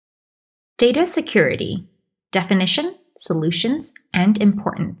Data security, definition, solutions, and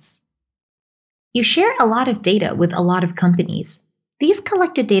importance. You share a lot of data with a lot of companies. These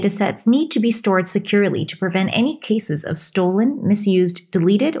collected datasets need to be stored securely to prevent any cases of stolen, misused,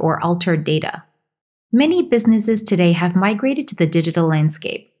 deleted, or altered data. Many businesses today have migrated to the digital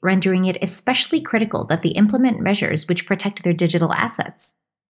landscape, rendering it especially critical that they implement measures which protect their digital assets.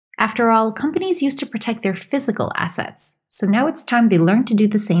 After all, companies used to protect their physical assets, so now it's time they learn to do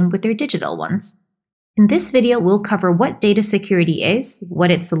the same with their digital ones. In this video, we'll cover what data security is,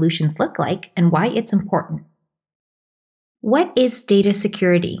 what its solutions look like, and why it's important. What is data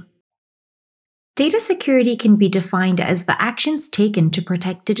security? Data security can be defined as the actions taken to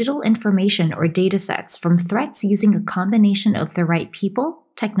protect digital information or datasets from threats using a combination of the right people,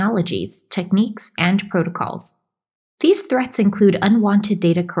 technologies, techniques, and protocols. These threats include unwanted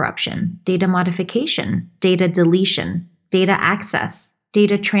data corruption, data modification, data deletion, data access,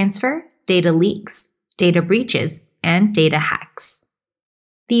 data transfer, data leaks, data breaches, and data hacks.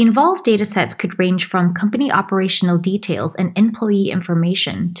 The involved datasets could range from company operational details and employee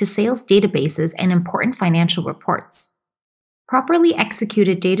information to sales databases and important financial reports. Properly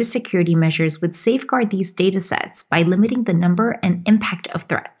executed data security measures would safeguard these datasets by limiting the number and impact of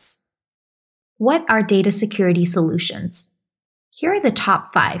threats. What are data security solutions? Here are the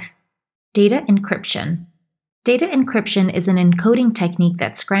top 5. Data encryption. Data encryption is an encoding technique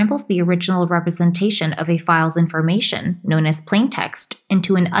that scrambles the original representation of a file's information, known as plaintext,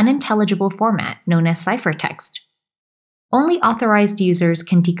 into an unintelligible format, known as ciphertext. Only authorized users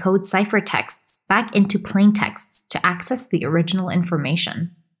can decode ciphertexts back into plaintexts to access the original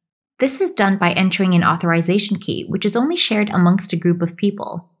information. This is done by entering an authorization key, which is only shared amongst a group of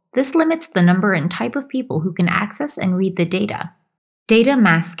people. This limits the number and type of people who can access and read the data. Data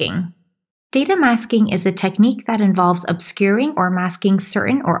masking. Data masking is a technique that involves obscuring or masking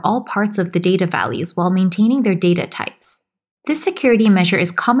certain or all parts of the data values while maintaining their data types. This security measure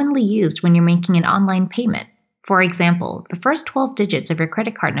is commonly used when you're making an online payment. For example, the first 12 digits of your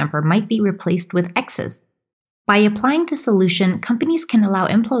credit card number might be replaced with X's. By applying this solution, companies can allow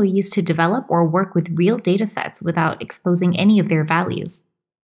employees to develop or work with real datasets without exposing any of their values.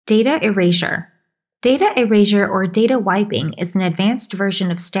 Data erasure. Data erasure or data wiping is an advanced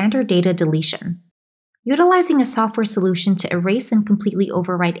version of standard data deletion. Utilizing a software solution to erase and completely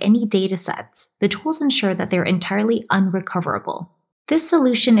overwrite any datasets, the tools ensure that they're entirely unrecoverable. This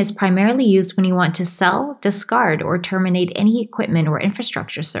solution is primarily used when you want to sell, discard, or terminate any equipment or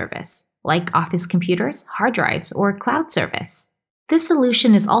infrastructure service, like office computers, hard drives, or cloud service. This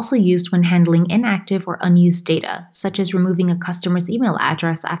solution is also used when handling inactive or unused data, such as removing a customer's email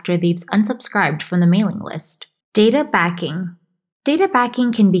address after they've unsubscribed from the mailing list. Data backing. Data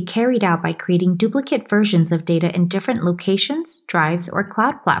backing can be carried out by creating duplicate versions of data in different locations, drives, or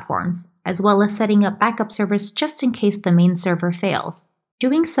cloud platforms, as well as setting up backup servers just in case the main server fails.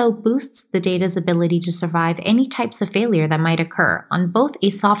 Doing so boosts the data's ability to survive any types of failure that might occur on both a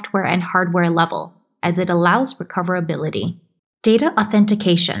software and hardware level, as it allows recoverability. Data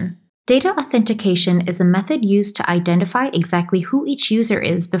authentication. Data authentication is a method used to identify exactly who each user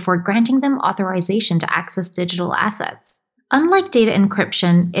is before granting them authorization to access digital assets. Unlike data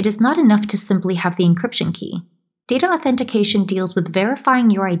encryption, it is not enough to simply have the encryption key. Data authentication deals with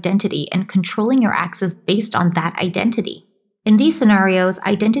verifying your identity and controlling your access based on that identity. In these scenarios,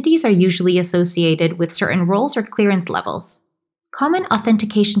 identities are usually associated with certain roles or clearance levels. Common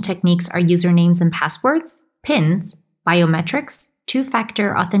authentication techniques are usernames and passwords, PINs, biometrics,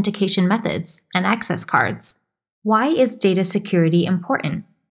 two-factor authentication methods, and access cards. Why is data security important?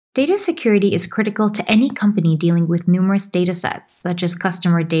 Data security is critical to any company dealing with numerous datasets, such as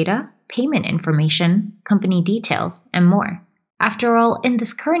customer data, payment information, company details, and more. After all, in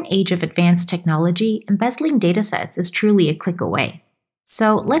this current age of advanced technology, embezzling datasets is truly a click away.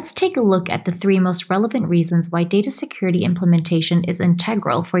 So let's take a look at the 3 most relevant reasons why data security implementation is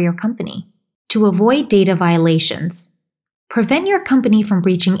integral for your company. To avoid data violations. Prevent your company from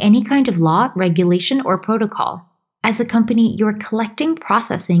breaching any kind of law, regulation, or protocol. As a company, you're collecting,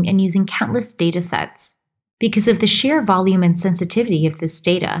 processing, and using countless data sets. Because of the sheer volume and sensitivity of this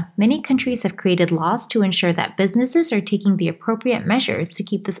data, many countries have created laws to ensure that businesses are taking the appropriate measures to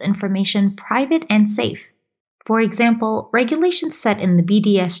keep this information private and safe. For example, regulations set in the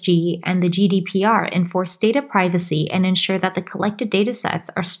BDSG and the GDPR enforce data privacy and ensure that the collected datasets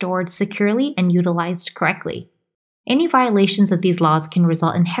are stored securely and utilized correctly. Any violations of these laws can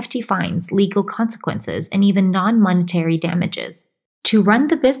result in hefty fines, legal consequences, and even non-monetary damages. To run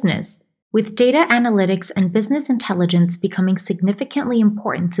the business. With data analytics and business intelligence becoming significantly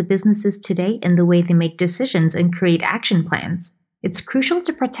important to businesses today in the way they make decisions and create action plans, it's crucial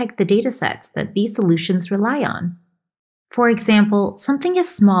to protect the datasets that these solutions rely on. For example, something as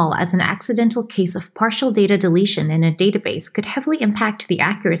small as an accidental case of partial data deletion in a database could heavily impact the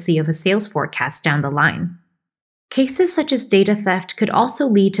accuracy of a sales forecast down the line. Cases such as data theft could also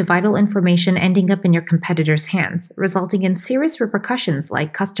lead to vital information ending up in your competitor's hands, resulting in serious repercussions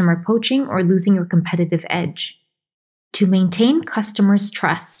like customer poaching or losing your competitive edge. To maintain customers'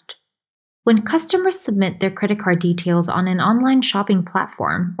 trust. When customers submit their credit card details on an online shopping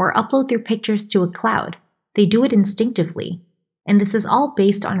platform or upload their pictures to a cloud, they do it instinctively, and this is all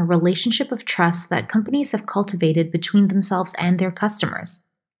based on a relationship of trust that companies have cultivated between themselves and their customers.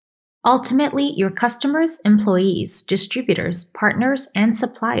 Ultimately, your customers, employees, distributors, partners, and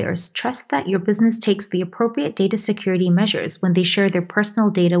suppliers trust that your business takes the appropriate data security measures when they share their personal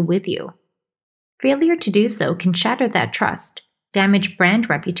data with you. Failure to do so can shatter that trust, damage brand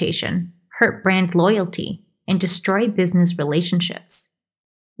reputation, hurt brand loyalty, and destroy business relationships.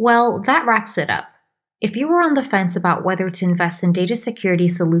 Well, that wraps it up. If you were on the fence about whether to invest in data security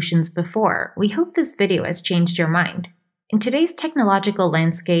solutions before, we hope this video has changed your mind. In today's technological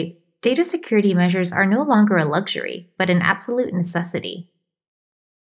landscape, data security measures are no longer a luxury, but an absolute necessity.